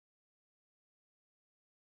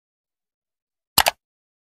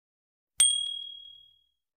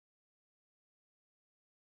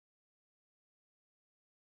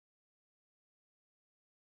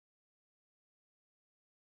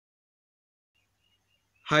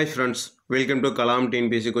Hi friends, welcome to Kalam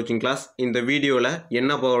TNPSC coaching class. இந்த வீடியோல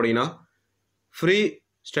என்ன பார்க்கறோம்னா ஃப்ரீ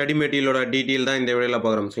ஸ்டடி மெட்டீரியலோட டீடைல் தான் இந்த வீடியோல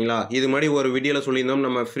பார்க்கறோம் சரிங்களா. இது மாதிரி ஒரு வீடியோல சொல்லியிருந்தோம்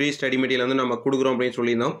நம்ம ஃப்ரீ ஸ்டடி மெட்டீரியல் வந்து நம்ம கொடுக்குறோம் அப்படினு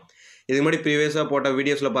சொல்லியிருந்தோம். இது மாதிரி ப்ரீவியஸா போட்ட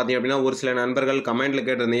வீடியோஸ்ல பாத்தீங்க அப்படினா ஒரு சில நண்பர்கள் கமெண்ட்ல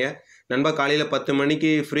கேட்டிருந்தீங்க. நண்பா காலையில 10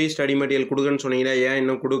 மணிக்கு ஃப்ரீ ஸ்டடி மெட்டீரியல் கொடுங்கன்னு சொன்னீங்க ஏன்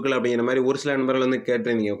இன்னும் கொடுக்கல அப்படிங்கிற மாதிரி ஒரு சில நண்பர்கள் வந்து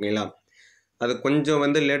கேட்டிருந்தீங்க ஓகேங்களா. அது கொஞ்சம்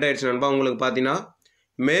வந்து லேட் ஆயிடுச்சு நண்பா. உங்களுக்கு பாத்தீனா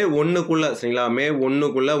மே 1க்குள்ள சரிங்களா, மே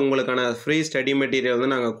 1க்குள்ள உங்களுக்கான ஃப்ரீ ஸ்டடி மெட்டீரியல் வந்து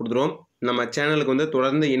நாங்கள் கொடுத்துருவோம். நம்ம சேனலுக்கு வந்து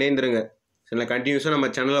தொடர்ந்து இணைந்துருங்க சரிங்களா. கண்டினியூஸாக நம்ம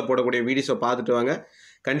சேனலில் போடக்கூடிய வீடியோஸை பார்த்துட்டு வாங்க.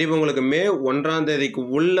 கண்டிப்பாக உங்களுக்கு மே 1ஆம் தேதிக்கு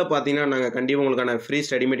உள்ளே பார்த்தீங்கன்னா நாங்கள் கண்டிப்பாக உங்களுக்கான ஃப்ரீ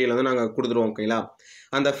ஸ்டடி மெட்டீரியல் வந்து நாங்கள் கொடுத்துருவோம் ஓகேங்களா.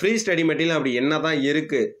 அந்த ஃப்ரீ ஸ்டடி மெட்டீரியல் அப்படி என்ன தான்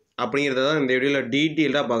இருக்குது அப்படிங்கிறத தான் இந்த வீடியோவில்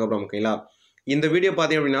டீட்டெயிலாக பார்க்க போகிறோம் ஓகேங்களா. இந்த வீடியோ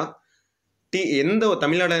பார்த்தீங்க அப்படின்னா எந்த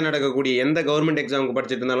தமிழ்நாட்டில் நடக்கக்கூடிய எந்த கவர்மெண்ட் எக்ஸாமுக்கு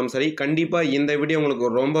படிச்சுட்டு இருந்தாலும் சரி கண்டிப்பாக இந்த வீடியோ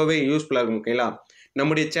உங்களுக்கு ரொம்பவே யூஸ்ஃபுல்லாக இருக்கும் ஓகேங்களா.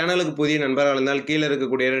 நம்முடைய சேனலுக்கு புதிய நண்பர்கள் இருந்தால் கீழே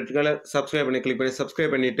இருக்கக்கூடிய ரெட் கலர் சப்ஸ்கிரைப் பண்ணி கிளிக் பண்ணி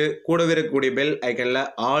சப்ஸ்கிரைப் பண்ணிவிட்டு கூடவே இருக்கக்கூடிய பெல் ஐக்கனில்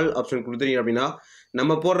ஆல் ஆப்ஷன் கொடுத்துட்டீங்க அப்படின்னா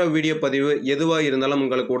நம்ம போடுற வீடியோ பதிவு எதுவாக இருந்தாலும்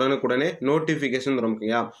உங்களுக்கு உடனுக்குடனே நோட்டிஃபிகேஷன் வரும்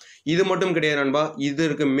ஓகேங்களா. இது மட்டும் கிடையாது நண்பா,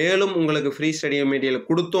 இதற்கு மேலும் உங்களுக்கு ஃப்ரீ ஸ்டடி மெட்டீரியல்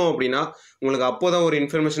கொடுத்தோம் அப்படின்னா உங்களுக்கு அப்போ தான் ஒரு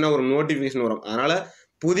இன்ஃபர்மேஷனாக ஒரு நோட்டிஃபிகேஷன் வரும். அதனால்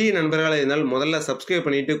புதிய நண்பர்களாக இருந்தால் முதல்ல சப்ஸ்கிரைப்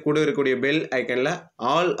பண்ணிவிட்டு கூட இருக்கக்கூடிய பெல் ஐக்கனில்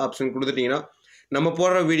ஆல் ஆப்ஷன் கொடுத்துட்டிங்கன்னா நம்ம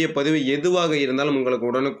போடுற வீடியோ பதிவு எதுவாக இருந்தாலும் உங்களுக்கு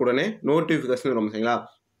உடனுக்குடனே நோட்டிஃபிகேஷன் வரும் சரிங்களா.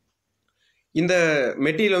 இந்த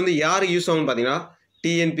மெட்டீரியல் வந்து யார் யூஸ் ஆகும்னு பார்த்தீங்கன்னா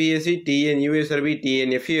டிஎன்பிஎஸ்சி, டிஎன்யூஎஸ்ஆர்பி,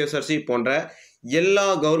 டிஎன்எஃப்யூஎஸ்ஆர்சி போன்ற எல்லா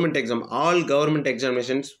government exam all government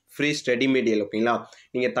examinations free study material ஓகேங்களா.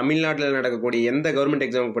 நீங்கள் தமிழ்நாட்டில் நடக்கக்கூடிய எந்த கவர்மெண்ட்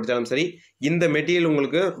எக்ஸாமுக்கு படித்தாலும் சரி இந்த மெட்டீரியல்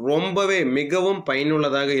உங்களுக்கு ரொம்பவே மிகவும்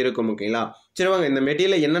பயனுள்ளதாக இருக்கும் ஓகேங்களா. சரி வாங்க, இந்த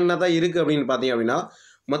மெட்டீரியல் என்னென்ன தான் இருக்குது அப்படின்னு பார்த்தீங்க அப்படின்னா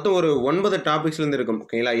மொத்தம் ஒரு 9 டாபிக்ஸ்லேருந்து இருக்கும்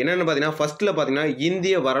ஓகேங்களா. என்னென்னு பார்த்தீங்கன்னா ஃபஸ்ட்டில் பார்த்தீங்கன்னா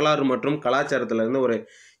இந்திய வரலாறு மற்றும் கலாச்சாரத்துலேருந்து ஒரு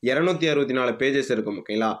 264 பேஜஸ் இருக்கும்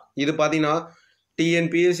ஓகேங்களா. இது பார்த்தீங்கன்னா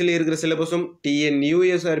டிஎன்பிஎஸ்சியில் இருக்கிற சிலபஸும்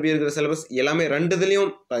டிஎன்யூஎஸ்ஆர்பி இருக்கிற சிலபஸ் எல்லாமே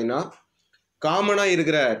ரெண்டுத்துலேயும் பார்த்தீங்கன்னா காமனாக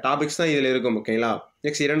இருக்கிற டாபிக்ஸ் தான் இதில் இருக்கும் ஓகேங்களா.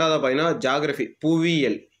 நெக்ஸ்ட் இரண்டாவது பார்த்தீங்கன்னா ஜாகிரஃபி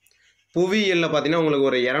புவியியலில் பார்த்தீங்கன்னா உங்களுக்கு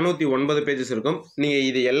ஒரு 209 பேஜஸ் இருக்கும். நீங்கள்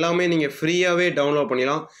இது எல்லாமே நீங்கள் ஃப்ரீயாகவே டவுன்லோட்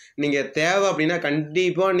பண்ணிடலாம். நீங்கள் தேவை அப்படின்னா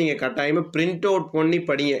கண்டிப்பாக நீங்கள் கட்டாயமாக பிரிண்ட் அவுட் பண்ணி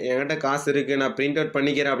படிங்க. என்கிட்ட காசு இருக்குது நான் பிரிண்ட் அவுட்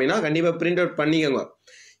பண்ணிக்கிறேன் அப்படின்னா கண்டிப்பாக பிரிண்ட் அவுட் பண்ணிக்கோங்க.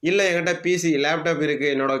 இல்லை என்கிட்ட பிசி லேப்டாப்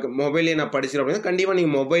இருக்குது என்னோட மொபைல்லேயே நான் படிச்சிடும் அப்படின்னா கண்டிப்பாக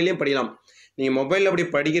நீங்கள் மொபைல்லையும் படிக்கலாம். நீங்கள் மொபைலில் அப்படி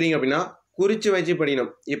படிக்கிறீங்க அப்படின்னா குறித்து வச்சு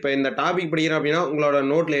படிக்கணும். இப்போ இந்த டாபிக் படிக்கிறோம் அப்படின்னா உங்களோட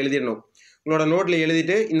நோட்டில் எழுதிடணும். உங்களோட நோட்டில்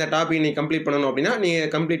எழுதிட்டு இந்த டாபிக் நீங்கள் கம்ப்ளீட் பண்ணணும் அப்படின்னா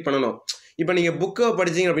நீங்கள் கம்ப்ளீட் பண்ணணும். இப்போ நீங்கள் புக்கை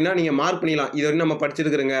படிச்சிங்க அப்படின்னா நீங்கள் மார்க் பண்ணிடலாம் இது வரைக்கும் நம்ம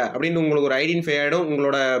படிச்சிருக்கிறோங்க அப்படின்னு உங்களுக்கு ஒரு ஐடென்டிஃபை ஆகிடும்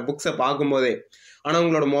உங்களோட புக்ஸை பார்க்கும்போதே. ஆனால்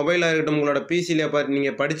உங்களோட மொபைலாக இருக்கட்டும் உங்களோட பிசியில்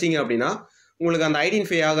நீங்கள் படிச்சிங்க அப்படின்னா உங்களுக்கு அந்த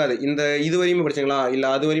ஐடென்டிஃபை ஆகாது. இந்த இது வரையும் படிச்சிங்களா இல்லை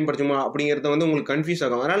அது வரையும் படிச்சோமா அப்படிங்கிறத வந்து உங்களுக்கு கன்ஃபியூஸ்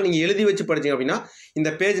ஆகும். அதனால் நீங்கள் எழுதி வச்சு படிச்சிங்க அப்படின்னா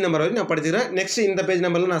இந்த பேஜ் நம்பர் வரைக்கும் நான் படிச்சுக்கிறேன், நெக்ஸ்ட் இந்த பேஜ்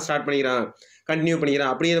நம்பரில் நான் ஸ்டார்ட் பண்ணிக்கிறேன் கண்டினியூ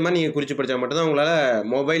பண்ணிக்கிறேன் அப்படிங்கிற மாதிரி நீங்கள் குறித்து படித்தா மட்டும்தான் உங்களால்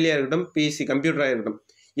மொபைலே இருக்கட்டும் பிசி கம்ப்யூட்டராக இருக்கட்டும்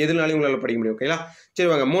எதுனாலும் உங்களால் படிக்க முடியும் ஓகேங்களா. சரி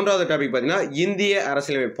வாங்க, மூன்றாவது டாபிக் பார்த்தீங்கன்னா இந்திய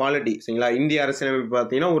அரசியலமைப்பு பாலிட்டி சரிங்களா. இந்திய அரசியலமைப்பு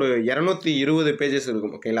பார்த்தீங்கன்னா ஒரு 220 பேஜஸ்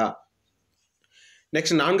இருக்கும் ஓகேங்களா.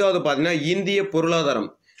 நெக்ஸ்ட் நான்காவது பார்த்தீங்கன்னா இந்திய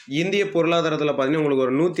பொருளாதாரத்தில் பார்த்தீங்கன்னா உங்களுக்கு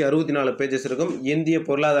ஒரு 164 பேஜஸ் இருக்கும் இந்திய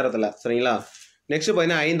பொருளாதாரத்தில் சரிங்களா. நெக்ஸ்ட்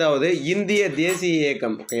பார்த்தீங்கன்னா ஐந்தாவது இந்திய தேசிய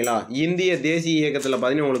இயக்கம் ஓகேங்களா. இந்திய தேசிய இயக்கத்தில்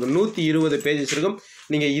பார்த்தீங்கன்னா உங்களுக்கு 120 பேஜஸ் இருக்கும்.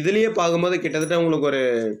 நீங்கள் இதுலேயே பார்க்கும்போது கிட்டத்தட்ட உங்களுக்கு ஒரு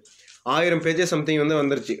 1000 பேஜஸ் சம்திங் வந்து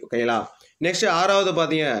வந்துருச்சு ஓகேங்களா. நெக்ஸ்ட் ஆறாவது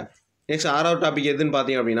டாபிக் எதுன்னு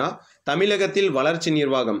பார்த்தீங்க அப்படின்னா தமிழகத்தில் வளர்ச்சி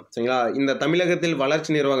நிர்வாகம் சரிங்களா. இந்த தமிழகத்தில்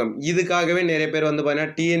வளர்ச்சி நிர்வாகம் இதுக்காகவே நிறைய பேர் வந்து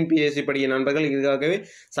பார்த்தீங்கன்னா டிஎன்பிஎஸ்சி படிக்கிற நண்பர்கள் இதுக்காகவே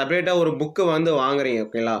செப்பரேட்டாக ஒரு புக்கு வந்து வாங்குறீங்க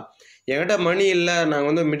ஓகேங்களா. என்கிட்ட மணி இல்லை, நாங்கள்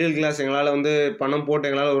வந்து மிடில் கிளாஸ், எங்களால் வந்து பணம் போட்டு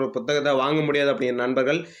எங்களால் ஒரு புத்தகத்தை வாங்க முடியாது அப்படிங்கிற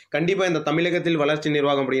நண்பர்கள் கண்டிப்பாக இந்த தமிழகத்தில் வளர்ச்சி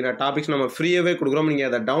நிர்வாகம் அப்படிங்கிற டாபிக்ஸ் நம்ம ஃப்ரீயாகவே கொடுக்குறோம். நீங்கள்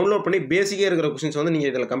அதை டவுன்லோட் பண்ணி பேசிக்காக இருக்கிற கொஸ்டின்ஸ் வந்து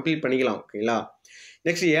நீங்கள் இதில் கம்ப்ளீட் பண்ணிக்கலாம் ஓகேங்களா.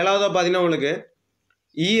 நெக்ஸ்ட் ஏழாவதாக பார்த்தீங்கன்னா உங்களுக்கு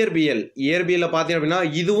இயற்பியலில் பார்த்தீங்க அப்படின்னா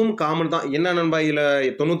இதுவும் காமன் தான். என்ன நண்பா இதில்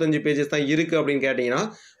 95 பேஜஸ் தான் இருக்குது அப்படின்னு கேட்டிங்கன்னா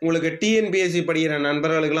உங்களுக்கு டிஎன்பிஎஸ்சி படிக்கிற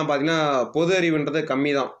நண்பர்களுக்கெல்லாம் பார்த்தீங்கன்னா பொது அறிவுன்றது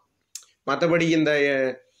கம்மி தான். மற்றபடி இந்த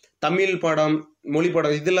தமிழ் பாடம் மொழி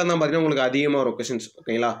பாடம் இதெல்லாம் தான் பார்த்தீங்கன்னா உங்களுக்கு அதிகமாக வரும் கொஷின்ஸ்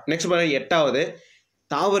ஓகேங்களா. நெக்ஸ்ட் பார்த்தீங்கன்னா எட்டாவது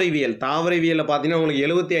தாவரவியலில் பார்த்தீங்கன்னா உங்களுக்கு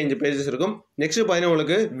 75 பேஜஸ் இருக்கும். நெக்ஸ்ட் பார்த்தீங்கன்னா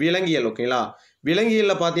உங்களுக்கு விலங்கியல் ஓகேங்களா.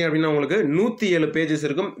 விலங்கியலில் பார்த்தீங்க அப்படின்னா உங்களுக்கு 107 பேஜஸ்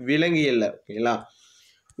இருக்கும் விலங்கியலில் ஓகேங்களா.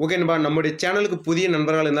 ஓகே நண்பா, நம்முடைய சேனலுக்கு புதிய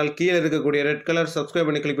நண்பர்கள் இருந்தால் கீழே இருக்கக்கூடிய ரெட் கலர் சப்ஸ்கிரைப்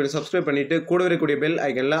பண்ணி கிளிக் பண்ணி சப்ஸ்கிரைப் பண்ணிவிட்டு கூட இருக்கக்கூடிய பெல்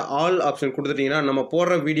ஐக்கனில் ஆல் ஆப்ஷன் கொடுத்துட்டிங்கன்னா நம்ம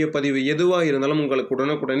போடுற வீடியோ பதிவு எதுவாக இருந்தாலும் உங்களுக்கு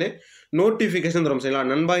உடனுக்குடனே நோட்டிஃபிகேஷன் தரும் சரிங்களா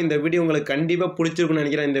நண்பா. இந்த வீடியோ உங்களுக்கு கண்டிப்பாக பிடிச்சிருக்குன்னு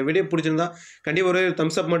நினைக்கிறேன். இந்த வீடியோ பிடிச்சிருந்தா கண்டிப்பாக ஒரு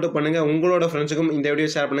தம்ஸ் அப் மட்டும் பண்ணுங்கள். உங்களோட ஃப்ரெண்ட்ஸுக்கும் இந்த வீடியோ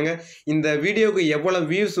ஷேர் பண்ணுங்கள். இந்த வீடியோவுக்கு எவ்வளோ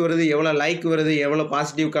வியூஸ் வருது, எவ்வளோ லைக் வருது, எவ்வளோ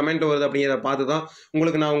பாசிட்டிவ் கமெண்ட் வருது அப்படிங்கிறத பார்த்து தான்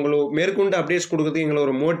உங்களுக்கு நான் உங்களுக்கு மேற்கொண்டு அப்டேட்ஸ் கொடுக்குறதுக்கு எங்களுக்கு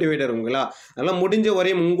ஒரு மோட்டிவேட்டர் இருக்குங்களா. அதெல்லாம் முடிஞ்ச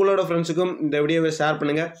வரையும் உங்களோட ஃப்ரெண்ட்ஸுக்கும் இந்த வீடியோவை ஷேர்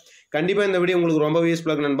பண்ணுங்கள். கண்டிப்பாக இந்த வீடியோ உங்களுக்கு ரொம்ப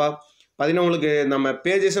யூஸ்ஃபுல்லாக இருக்கு நண்பா. பார்த்தீங்கன்னா உங்களுக்கு நம்ம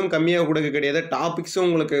பேஜஸும் கம்மியாக கொடுக்க கிடையாது, டாபிக்ஸும்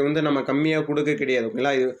உங்களுக்கு நம்ம கம்மியாக கொடுக்க கிடையாது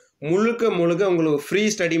ஓகேங்களா. இது முழுக்க உங்களுக்கு ஃப்ரீ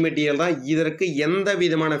ஸ்டடி மெட்டீரியல் தான். இதற்கு எந்த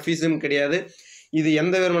விதமான ஃபீஸும் கிடையாது. இது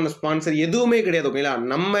எந்த விதமான ஸ்பான்சர் எதுவுமே கிடையாது ஓகேங்களா.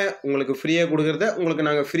 நம்ம உங்களுக்கு ஃப்ரீயாக கொடுக்குறத உங்களுக்கு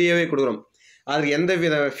நாங்கள் ஃப்ரீயாகவே கொடுக்குறோம். அதுக்கு எந்த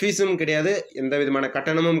வித ஃபீஸும் கிடையாது, எந்த விதமான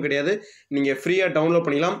கட்டணமும் கிடையாது. நீங்கள் ஃப்ரீயாக டவுன்லோட்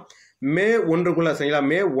பண்ணிக்கலாம். மே 1 சரிங்களா,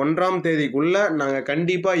 மே 1 நாங்கள்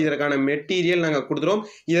கண்டிப்பாக இதற்கான மெட்டீரியல் நாங்கள் கொடுத்துருவோம்.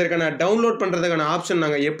 இதற்கான டவுன்லோட் பண்ணுறதுக்கான ஆப்ஷன்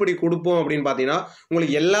நாங்கள் எப்படி கொடுப்போம் அப்படின்னு பார்த்தீங்கன்னா,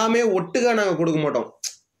 உங்களுக்கு எல்லாமே ஒட்டுக்காக நாங்கள் கொடுக்க மாட்டோம்.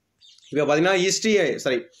 இப்போ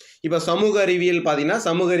பார்த்தீங்கன்னா இப்போ சமூக அறிவியல் பார்த்தீங்கன்னா,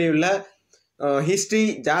 சமூக அறிவியலில் history,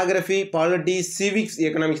 geography, polity, civics,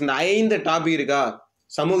 economics இந்த 5 டாபிக் இருக்கா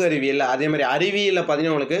சமூக அறிவியலில். அதே மாதிரி அறிவியலில்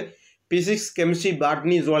பார்த்தீங்கன்னா உங்களுக்கு பிசிக்ஸ், கெமிஸ்ட்ரி,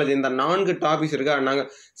 பாட்னி, ஜுவாலஜி இந்த 4 டாபிக்ஸ் இருக்கா.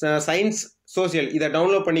 நாங்கள் சயின்ஸ், சோசியல் இதை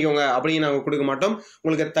டவுன்லோட் பண்ணிக்கோங்க அப்படின்னு நாங்கள் கொடுக்க மாட்டோம்.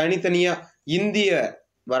 உங்களுக்கு தனித்தனியாக இந்திய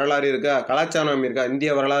வரலாறு இருக்கா, கலாச்சாரம் இருக்கா, இந்திய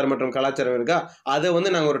வரலாறு மற்றும் கலாச்சாரம் இருக்கா, அதை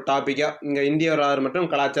நாங்கள் ஒரு டாப்பிக்காக இங்கே இந்திய வரலாறு மற்றும்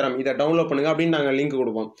கலாச்சாரம் இதை டவுன்லோட் பண்ணுங்கள் அப்படின்னு நாங்கள் லிங்க்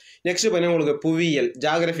கொடுப்போம். நெக்ஸ்ட் பார்த்தீங்கன்னா உங்களுக்கு புவியியல்,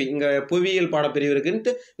 ஜியாகிரஃபி இங்கே புவியியல் பாடப்பிரிவு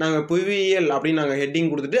இருக்குன்ட்டு நாங்கள் புவியியல் அப்படின்னு நாங்கள்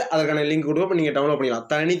ஹெட்டிங் கொடுத்துட்டு அதற்கான லிங்க் கொடுப்போம். நீங்கள் டவுன்லோட் பண்ணிக்கலாம்.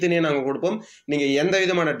 தனித்தனியாக நாங்கள் கொடுப்போம். நீங்கள் எந்த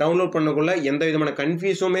விதமான டவுன்லோட் பண்ணக்குள்ள எந்த விதமான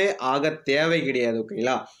கன்ஃபியூஸுமே ஆக தேவை கிடையாது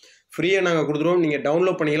ஓகேங்களா. ஃப்ரீயாக நாங்கள் கொடுத்துருவோம். நீங்கள்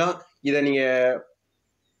டவுன்லோட் பண்ணிக்கலாம். இதை நீங்கள்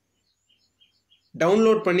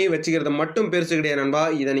டவுன்லோட் பண்ணி வச்சுக்கிறது மட்டும் பெருசு கிடையாது நண்பா.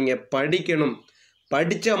 இதை நீங்கள் படிக்கணும்.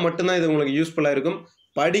 படித்தா மட்டும்தான் இது உங்களுக்கு யூஸ்ஃபுல்லாக இருக்கும்.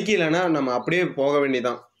 படிக்கலைன்னா நம்ம அப்படியே போக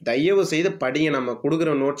வேண்டியதான். தயவு செய்து படிங்க. நம்ம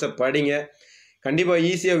கொடுக்குற நோட்ஸை படிங்க. கண்டிப்பாக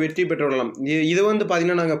ஈஸியாக வெற்றி பெற்று விடலாம். இது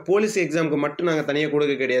பார்த்தீங்கன்னா நாங்கள் போலீஸ் எக்ஸாமுக்கு மட்டும் நாங்கள் தனியாக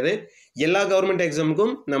கொடுக்க கிடையாது. எல்லா கவர்மெண்ட்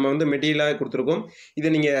எக்ஸாமுக்கும் நம்ம மெட்டீரியலாக கொடுத்துருக்கோம்.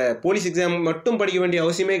 இதை நீங்கள் போலீஸ் எக்ஸாம் மட்டும் படிக்க வேண்டிய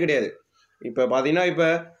அவசியமே கிடையாது. இப்போ பார்த்தீங்கன்னா இப்போ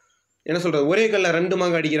என்ன சொல்கிறது, ஒரே கல்ல 2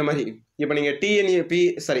 மார்க் அடிக்கிற மாதிரி. இப்போ நீங்கள்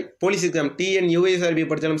போலீஸ் எக்ஸாம் TNUSRB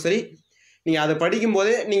படித்தாலும் சரி, நீங்கள் அதை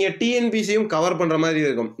படிக்கும்போதே நீங்கள் TNPCயும் கவர் பண்ணுற மாதிரி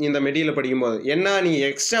இருக்கும் இந்த மெட்டீரியல் படிக்கும்போது. ஏன்னா நீங்கள்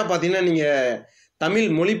எக்ஸ்ட்ரா பார்த்தீங்கன்னா நீங்கள் தமிழ்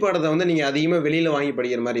மொழி பாடத்தை நீங்கள் அதிகமாக வெளியில் வாங்கி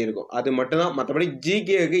படிக்கிற மாதிரி இருக்கும். அது மட்டும்தான். மற்றபடி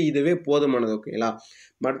ஜிகேக்கு இதுவே போதுமானது ஓகேங்களா.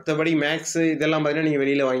 மற்றபடி மேக்ஸு இதெல்லாம் பார்த்தீங்கன்னா நீங்கள்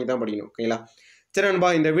வெளியில் வாங்கி தான் படிக்கணும் ஓகேங்களா. சரி நண்பா,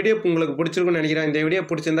 இந்த வீடியோ உங்களுக்கு பிடிச்சிருக்குன்னு நினைக்கிறேன். இந்த வீடியோ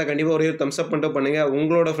பிடிச்சிருந்தா கண்டிப்பாக ஒரு தம்ஸ் அப் பண்ணிட்டு பண்ணுங்கள்.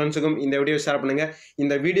 உங்களோட ஃப்ரெண்ட்ஸுக்கும் இந்த வீடியோ ஷேர் பண்ணுங்கள்.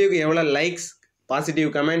 இந்த வீடியோக்கு எவ்வளோ லைக்ஸ், பாசிட்டிவ்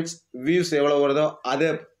கமெண்ட்ஸ், வியூஸ் எவ்வளோ வருதோ அதை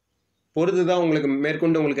பொறுத்து தான் உங்களுக்கு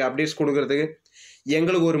மேற்கொண்டு உங்களுக்கு அப்டேட்ஸ் கொடுக்குறதுக்கு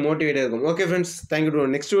எங்களுக்கு ஒரு மோட்டிவேட்டாக இருக்கும். Okay friends, thank you to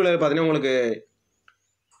all. Next வீடியோவில் பார்த்தீங்கன்னா உங்களுக்கு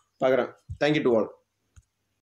பார்க்குறேன். Thank you to all.